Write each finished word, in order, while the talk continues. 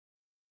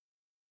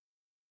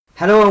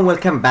Hello and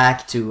welcome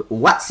back to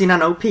What's in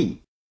an OP,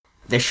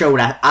 the show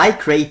that I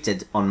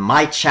created on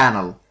my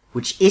channel,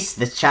 which is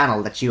the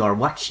channel that you are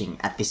watching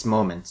at this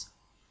moment.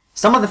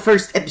 Some of the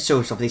first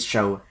episodes of this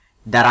show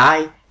that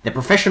I, the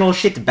professional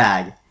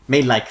shitbag,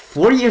 made like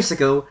 4 years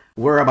ago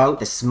were about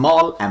the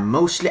small and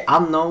mostly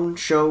unknown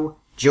show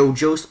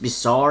JoJo's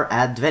Bizarre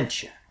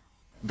Adventure,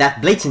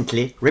 that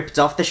blatantly ripped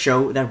off the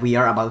show that we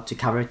are about to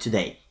cover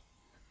today.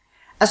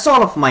 As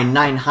all of my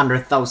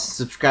 900,000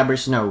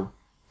 subscribers know,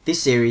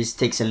 this series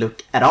takes a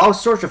look at all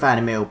sorts of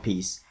anime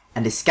OPs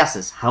and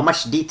discusses how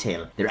much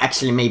detail there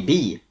actually may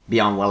be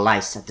beyond what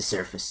lies at the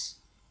surface.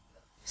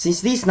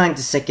 Since these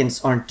 90 seconds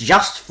aren't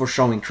just for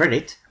showing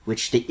credit,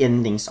 which the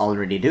endings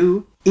already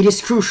do, it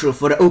is crucial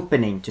for the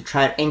opening to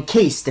try to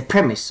encase the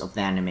premise of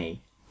the anime,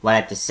 while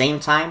at the same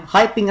time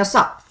hyping us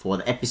up for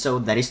the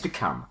episode that is to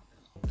come.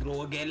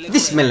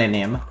 This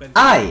millennium,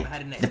 I,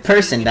 the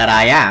person that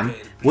I am,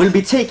 will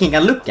be taking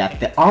a look at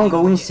the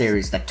ongoing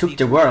series that took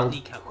the world,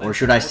 or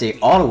should I say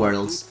all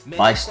worlds,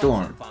 by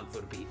storm.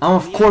 I'm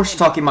of course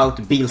talking about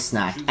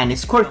Bilsnack and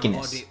its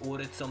quirkiness.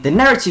 The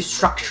narrative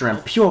structure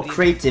and pure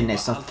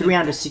creativeness of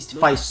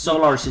 365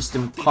 Solar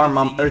System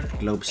Karmam Earth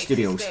Globe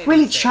Studios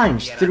really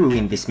shines through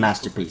in this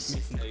masterpiece.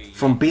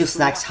 From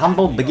Bilsnack's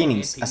humble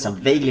beginnings as a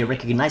vaguely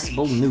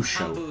recognizable news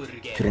show,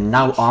 to the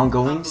now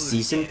ongoing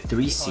Season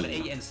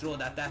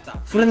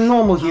 3C. For the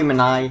normal human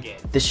eye,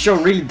 the show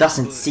really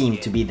doesn't seem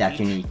to be that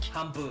unique.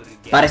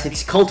 But as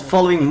its cult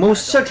following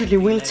most certainly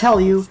will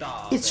tell you,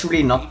 it's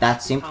really not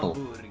that simple.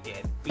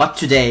 But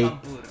today,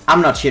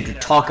 I'm not here to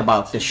talk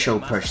about the show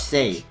per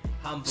se,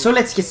 so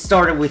let's get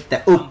started with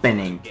the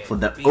opening for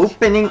the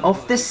opening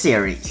of the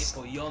series.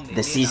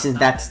 The season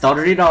that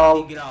started it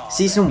all,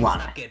 Season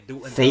 1,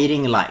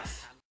 Fading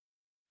Life.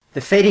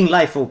 The Fading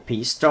Life OP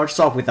starts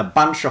off with a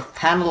bunch of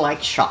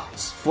panel-like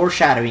shots,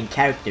 foreshadowing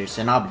characters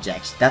and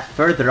objects that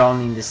further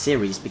on in the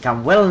series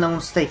become well-known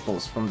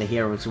staples from the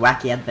hero's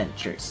wacky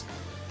adventures.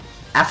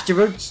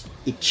 Afterwards,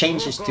 it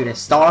changes to the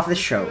star of the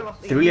show,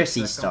 3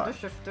 Sea Star.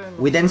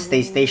 We then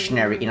stay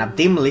stationary in a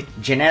dim-lit,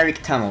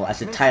 generic tunnel as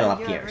the title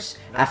appears,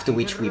 after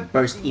which we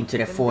burst into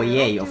the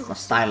foyer of a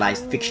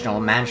stylized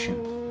fictional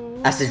mansion.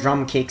 As the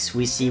drum kicks,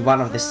 we see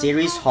one of the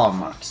series'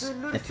 hallmarks,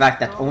 the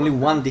fact that only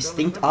one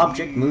distinct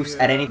object moves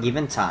at any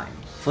given time,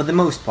 for the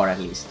most part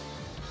at least.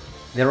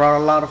 There are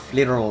a lot of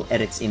literal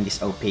edits in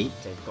this OP.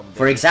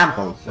 For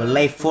example, when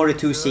Leif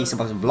 42 sings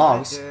about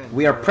vlogs,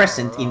 we are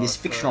present in this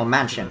fictional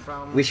mansion,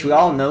 which we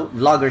all know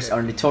vloggers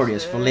are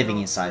notorious for living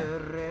inside.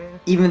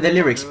 Even the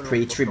lyrics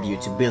pay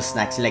tribute to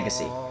Bilsnack's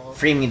legacy,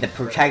 framing the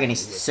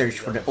protagonist's search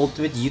for the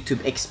ultimate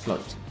YouTube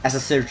exploit as a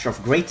search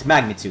of great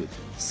magnitude,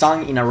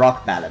 sung in a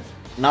rock ballad.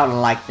 Not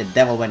unlike The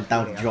Devil Went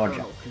Down to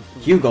Georgia.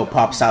 Hugo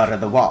pops out of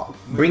the wall,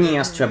 bringing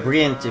us to a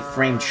brilliantly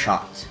framed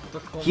shot.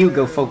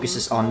 Hugo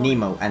focuses on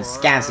Nemo and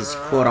scans his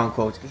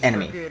quote-unquote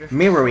enemy,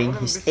 mirroring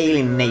his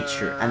alien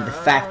nature and the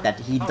fact that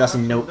he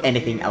doesn't know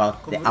anything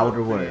about the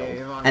outer world,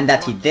 and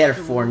that he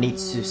therefore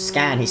needs to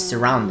scan his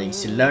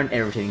surroundings to learn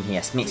everything he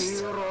has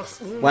missed.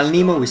 While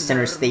Nemo is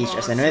center stage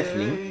as an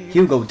Earthling,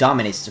 Hugo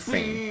dominates the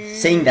frame,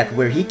 saying that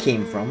where he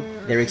came from,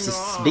 there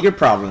exists bigger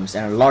problems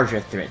and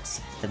larger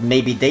threats that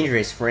may be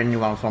dangerous for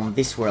anyone from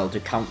this world to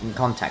come in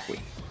contact with.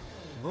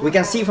 We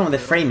can see from the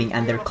framing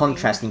and their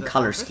contrasting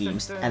color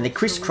schemes and the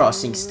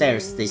crisscrossing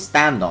stairs they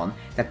stand on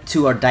that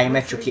two are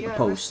diametrically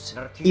opposed.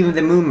 Even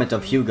the movement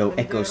of Hugo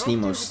echoes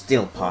Nemo's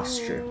still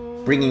posture,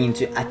 bringing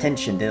into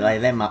attention the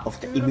dilemma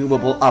of the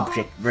immovable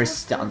object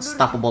versus the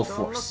unstoppable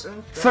force,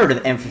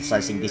 further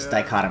emphasizing this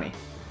dichotomy.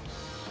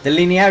 The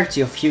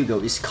linearity of Hugo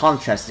is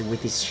contrasted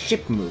with his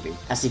ship moving,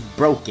 as if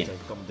broken,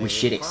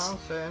 which it is.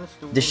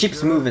 The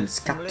ship's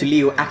movements cut to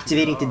Leo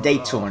activating the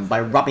Daytorn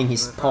by rubbing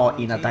his paw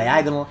in a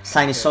diagonal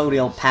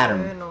sinusoidal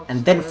pattern,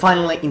 and then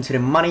finally into the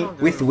money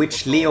with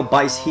which Leo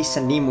buys his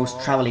and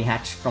Nemo's traveling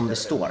hatch from the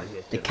store,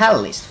 the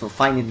catalyst for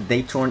finding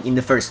the Daytorn in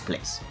the first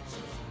place.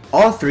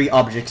 All 3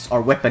 objects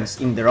are weapons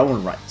in their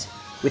own right,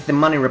 with the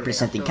money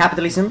representing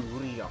capitalism,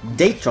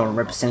 Daytorn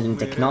representing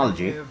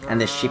technology, and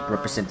the ship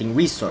representing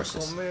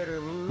resources.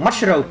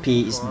 Much of the OP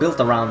is built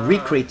around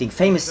recreating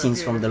famous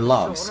scenes from the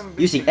logs,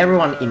 using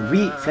everyone in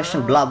real flesh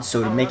and blood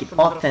so to make it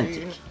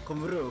authentic.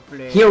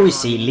 Here we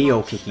see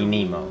Leo kicking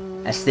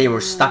Nemo, as they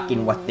were stuck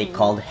in what they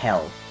called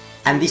hell,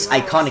 and this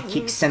iconic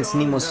kick sends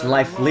Nemo's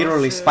life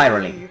literally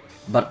spiraling,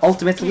 but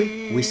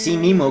ultimately we see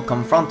Nemo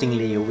confronting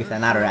Leo with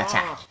another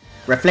attack,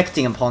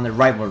 reflecting upon the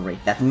rivalry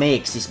that may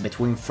exist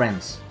between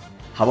friends.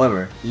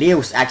 However,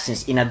 Leo's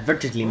actions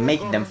inadvertently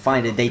make them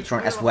find the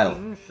Daytron as well,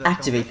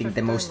 activating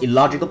the most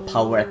illogical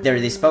power at their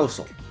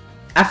disposal.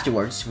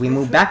 Afterwards, we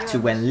move back to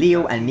when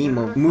Leo and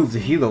Nemo move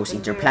Hugo's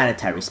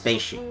interplanetary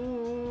spaceship.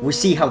 We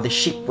see how the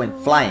ship went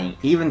flying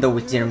even though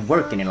it didn't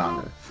work any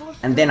longer,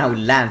 and then how it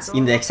lands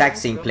in the exact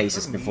same place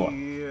as before.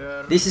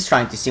 This is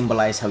trying to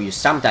symbolize how you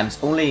sometimes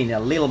only need a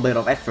little bit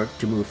of effort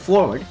to move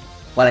forward,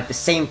 while at the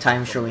same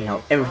time showing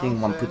how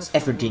everything one puts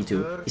effort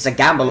into is a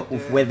gamble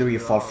of whether you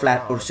fall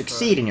flat or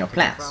succeed in your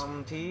plans.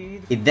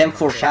 It then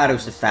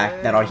foreshadows the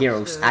fact that our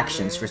heroes'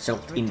 actions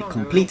result in the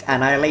complete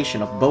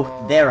annihilation of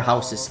both their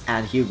houses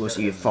and Hugo's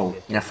UFO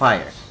in a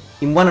fire.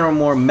 In one of the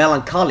more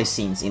melancholy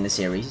scenes in the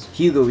series,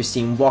 Hugo is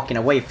seen walking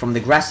away from the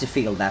grassy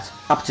field that,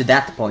 up to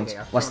that point,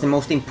 was the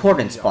most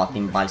important spot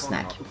in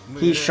Bilsnack.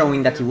 He is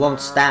showing that he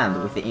won't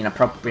stand with the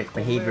inappropriate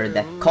behavior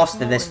that caused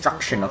the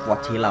destruction of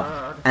what he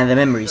loved, and the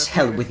memories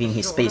held within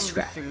his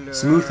spacecraft,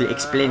 smoothly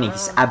explaining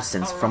his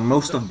absence from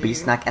most of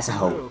Bilsnack as a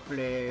whole.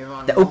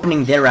 The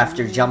opening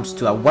thereafter jumps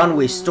to a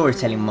one-way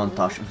storytelling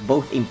montage of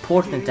both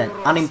important and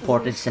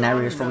unimportant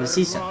scenarios from the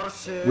season,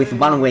 with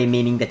one-way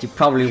meaning that you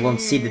probably won't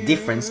see the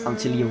difference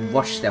until you've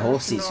watched the whole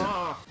season,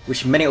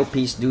 which many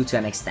OPs do to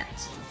an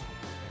extent.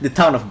 The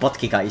town of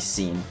Botkika is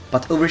seen,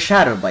 but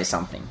overshadowed by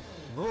something.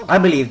 I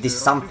believe this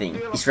something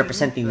is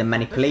representing the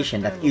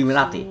manipulation that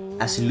Illuminati,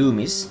 as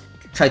Loomis,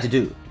 tried to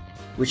do,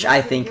 which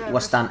I think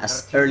was done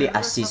as early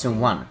as season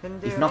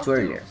 1, if not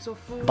earlier.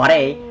 But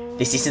hey,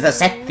 this isn't a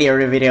set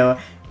theory video,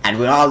 and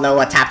we all know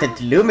what happened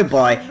to Lumi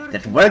Boy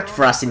that worked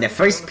for us in the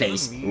first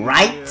place,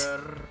 right?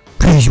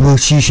 Please watch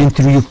season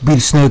 3 of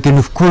Bilsnack and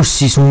of course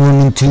season 1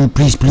 and 2,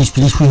 please,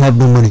 we have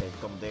no money.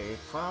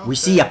 We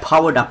see a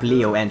powered up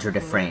Leo enter the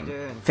frame,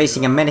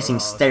 facing a menacing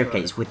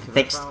staircase with the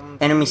text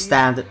 "Enemy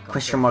stand?"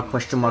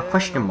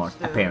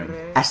 appearing,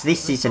 as this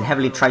season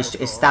heavily tries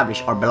to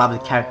establish our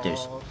beloved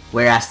characters,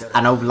 whereas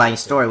an overlying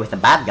story with a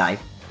bad guy,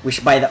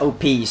 which by the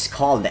OP is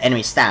called the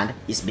enemy stand,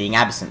 is being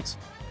absent.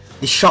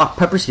 This shot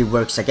purposely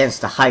works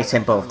against the high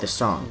tempo of the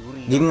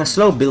song, giving a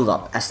slow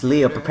build-up as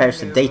Leo prepares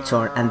to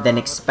detonate and then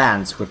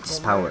expands with his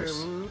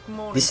powers.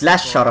 This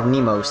last shot of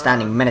Nemo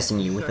standing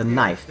menacingly with a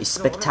knife is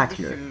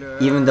spectacular,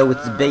 even though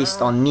it's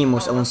based on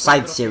Nemo's own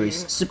side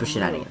series Super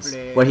Shenanigans,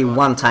 where he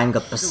one time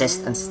got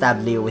possessed and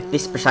stabbed Leo with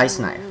this precise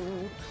knife.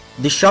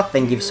 This shot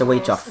then gives away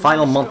to a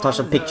final montage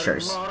of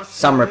pictures,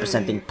 some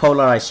representing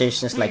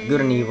polarizations like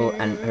good and evil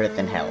and earth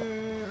and hell.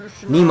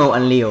 Nemo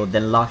and Leo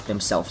then lock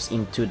themselves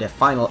into the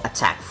final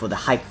attack for the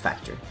hype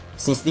factor,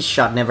 since this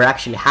shot never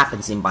actually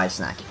happens in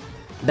Bilsnack.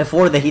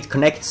 Before the hit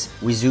connects,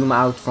 we zoom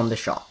out from the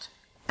shot,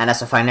 and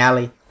as a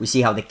finale, we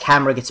see how the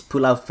camera gets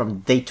pulled out from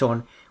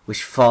Dayton,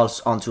 which falls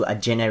onto a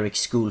generic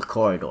school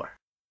corridor.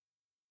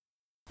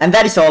 And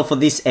that is all for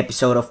this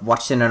episode of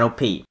Watching an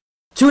OP.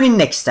 Tune in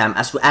next time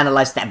as we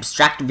analyze the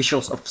abstract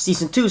visuals of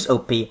Season 2's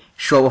OP,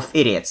 Show of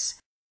Idiots.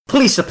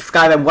 Please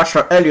subscribe and watch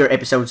our earlier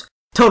episodes,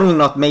 totally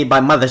not made by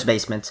Mother's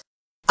Basement.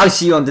 I'll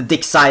see you on the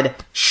dick side.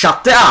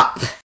 Shut up!